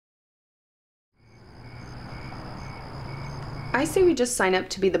I say we just sign up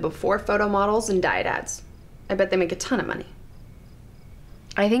to be the before photo models and diet ads. I bet they make a ton of money.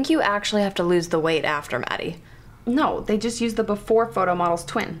 I think you actually have to lose the weight after, Maddie. No, they just use the before photo model's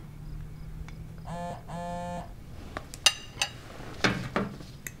twin.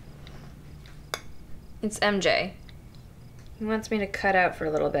 It's MJ. He wants me to cut out for a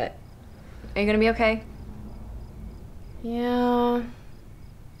little bit. Are you gonna be okay? Yeah,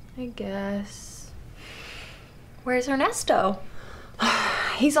 I guess. Where's Ernesto?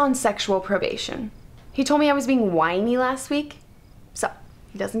 He's on sexual probation. He told me I was being whiny last week, so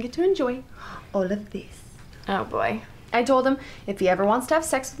he doesn't get to enjoy all of this. Oh boy. I told him if he ever wants to have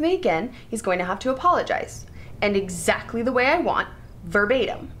sex with me again, he's going to have to apologize. And exactly the way I want,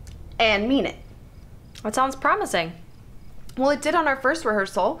 verbatim, and mean it. That sounds promising. Well, it did on our first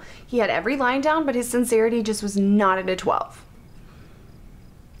rehearsal. He had every line down, but his sincerity just was not at a 12.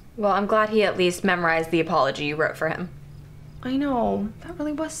 Well, I'm glad he at least memorized the apology you wrote for him. I know. That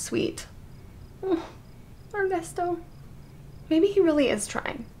really was sweet. Oh, Ernesto. Maybe he really is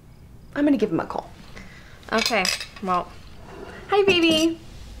trying. I'm gonna give him a call. Okay, well. Hi, baby.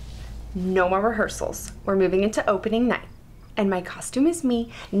 No more rehearsals. We're moving into opening night. And my costume is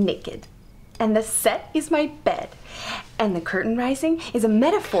me, naked. And the set is my bed. And the curtain rising is a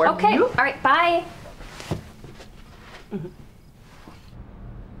metaphor. Okay, all right, bye.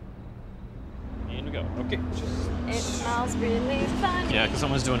 And we go. Okay, It smells really funny. yeah, because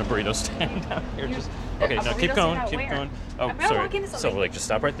someone's doing a burrito stand down here. Okay, now keep going, keep going. Oh, I'm gonna sorry. walk into something. Silver Lake, just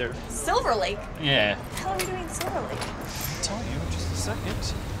stop right there. Silver Lake? Yeah. What the hell are we doing in Silver Lake? I'll tell you in just a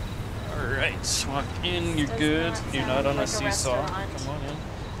second. All right, walk in. You're good. You're not on a seesaw. Come on in.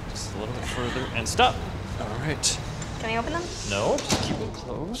 Just a little bit further and stop. All right. Can I open them? No, just keep it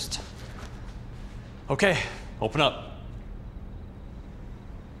closed. Okay, open up.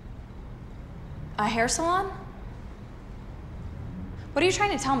 A hair salon? What are you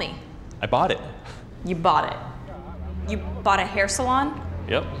trying to tell me? I bought it. You bought it. You bought a hair salon?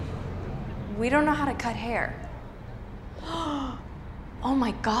 Yep. We don't know how to cut hair. Oh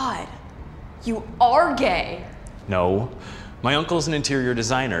my God. You are gay. No. My uncle's an interior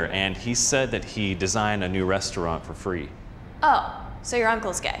designer, and he said that he designed a new restaurant for free. Oh, so your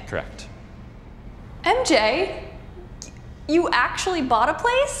uncle's gay. Correct. MJ, you actually bought a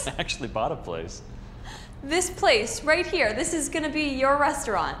place? I actually bought a place. This place right here, this is gonna be your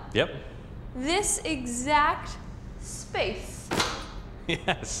restaurant. Yep. This exact space.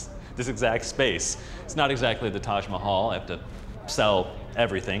 Yes, this exact space. It's not exactly the Taj Mahal. I have to sell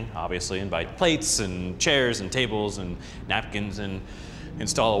everything, obviously, and buy plates and chairs and tables and napkins and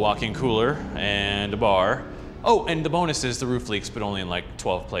install a walk-in cooler and a bar. Oh, and the bonus is the roof leaks, but only in like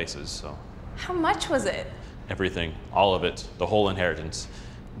 12 places, so. How much was it? Everything, all of it, the whole inheritance.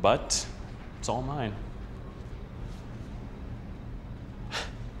 But it's all mine.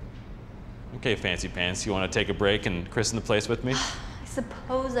 Okay, Fancy Pants, you want to take a break and christen the place with me? I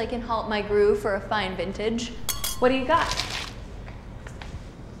suppose I can halt my groove for a fine vintage. What do you got?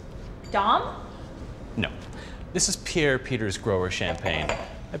 Dom? No. This is Pierre Peter's Grower Champagne.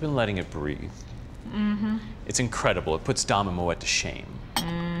 I've been letting it breathe. Mm-hmm. It's incredible. It puts Dom and Moet to shame.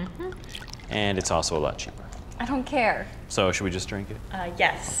 Mm-hmm. And it's also a lot cheaper. I don't care. So should we just drink it?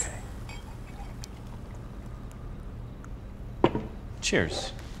 Yes. Okay.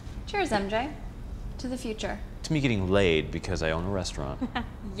 Cheers. Cheers, MJ. To the future. To me getting laid because I own a restaurant.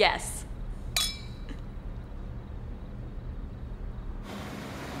 Yes.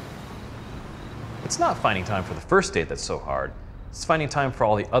 It's not finding time for the first date that's so hard. It's finding time for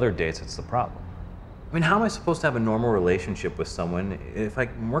all the other dates that's the problem. I mean, how am I supposed to have a normal relationship with someone if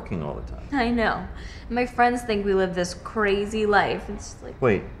I'm working all the time? I know. My friends think we live this crazy life. It's like...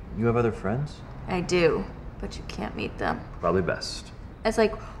 Wait, you have other friends? I do, but you can't meet them. Probably best. It's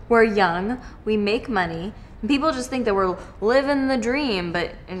like, we're young, we make money, and people just think that we're living the dream,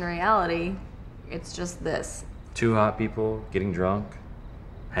 but in reality, it's just this. Two hot people getting drunk,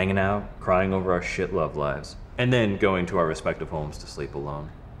 hanging out, crying over our shit love lives, and then going to our respective homes to sleep alone.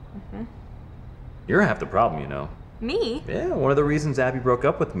 Mm-hmm. You're half the problem, you know. Me? Yeah, one of the reasons Abby broke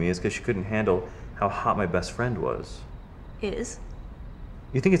up with me is because she couldn't handle how hot my best friend was. Is?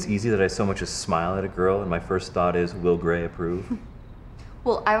 You think it's easy that I so much as smile at a girl and my first thought is, will Gray approve?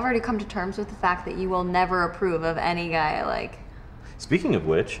 Well, I've already come to terms with the fact that you will never approve of any guy I like. Speaking of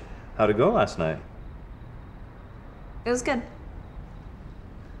which, how'd it go last night? It was good.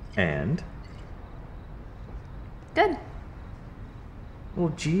 And? Good.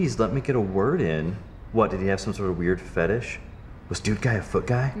 Well, geez, let me get a word in. What, did he have some sort of weird fetish? Was dude guy a foot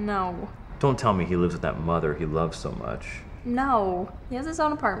guy? No. Don't tell me he lives with that mother he loves so much. No. He has his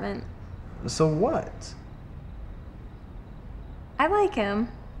own apartment. So what? I like him.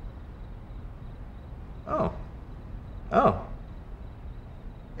 Oh. Oh.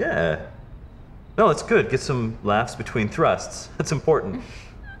 Yeah. No, it's good. Get some laughs between thrusts. That's important.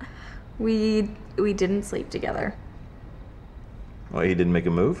 We didn't sleep together. Well, he didn't make a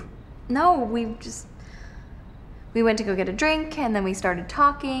move? No, we went to go get a drink, and then we started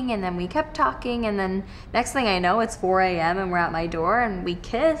talking, and then we kept talking, and then next thing I know, it's 4 a.m. and we're at my door, and we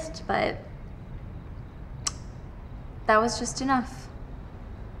kissed, but that was just enough.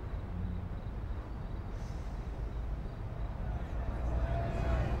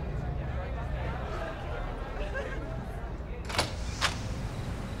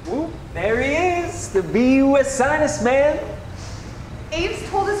 Whoop, there he is, the BUS sinus man. Abe's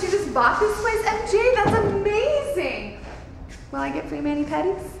told us you just bought this place, MJ. That's amazing. Will I get free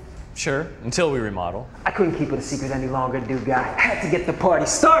mani-pedis? Sure, until we remodel. I couldn't keep it a secret any longer, dude guy. I had to get the party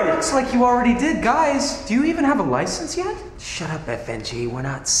started. Looks like you already did. Guys, do you even have a license yet? Shut up, FNG. We're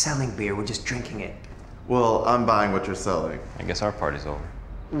not selling beer, we're just drinking it. Well, I'm buying what you're selling. I guess our party's over.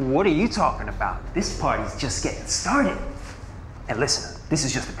 What are you talking about? This party's just getting started. And listen, this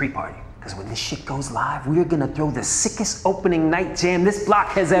is just the pre-party. Because when this shit goes live, we're gonna throw the sickest opening night jam this block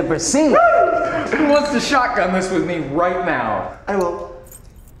has ever seen. Who wants to shotgun this with me right now? I will.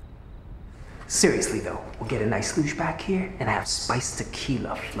 Seriously though, we'll get a nice luge back here and have spiced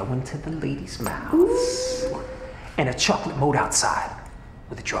tequila flow into the ladies' mouths. Ooh. And a chocolate moat outside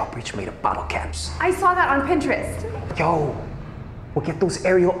with a drawbridge made of bottle caps. I saw that on Pinterest. Yo, we'll get those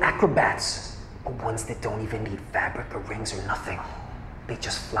aerial acrobats. The ones that don't even need fabric or rings or nothing. They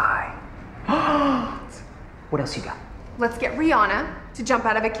just fly. What else you got? Let's get Rihanna to jump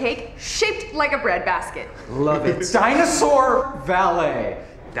out of a cake shaped like a bread basket. Love it. Dinosaur valet.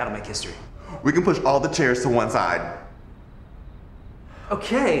 That'll make history. We can push all the chairs to one side.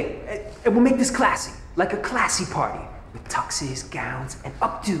 Okay, and we'll make this classy, like a classy party. With tuxes, gowns, and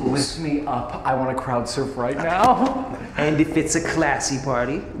updos. Lift me up. I want to crowd surf right now. And if it's a classy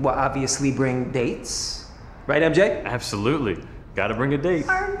party, we'll obviously bring dates. Right, MJ? Absolutely. Gotta bring a date.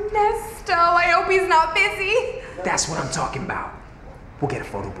 Ernesto, I hope he's not busy. That's what I'm talking about. We'll get a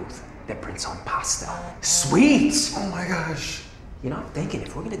photo booth that prints on pasta. Sweet! Oh my gosh. You know, I'm thinking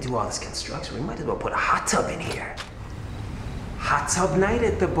if we're gonna do all this construction, we might as well put a hot tub in here. Hot tub night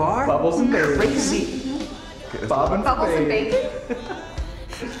at the bar? Bubbles and berries. Crazy. Bob Bubbles and bacon?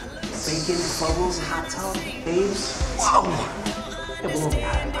 Bacon, bubbles, hot tub, babes. Whoa! Yeah, we'll only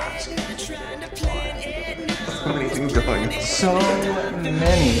hide in the house. So many things going on. So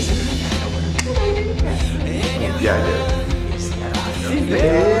many. Yeah, I did.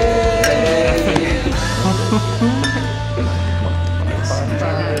 Yeah.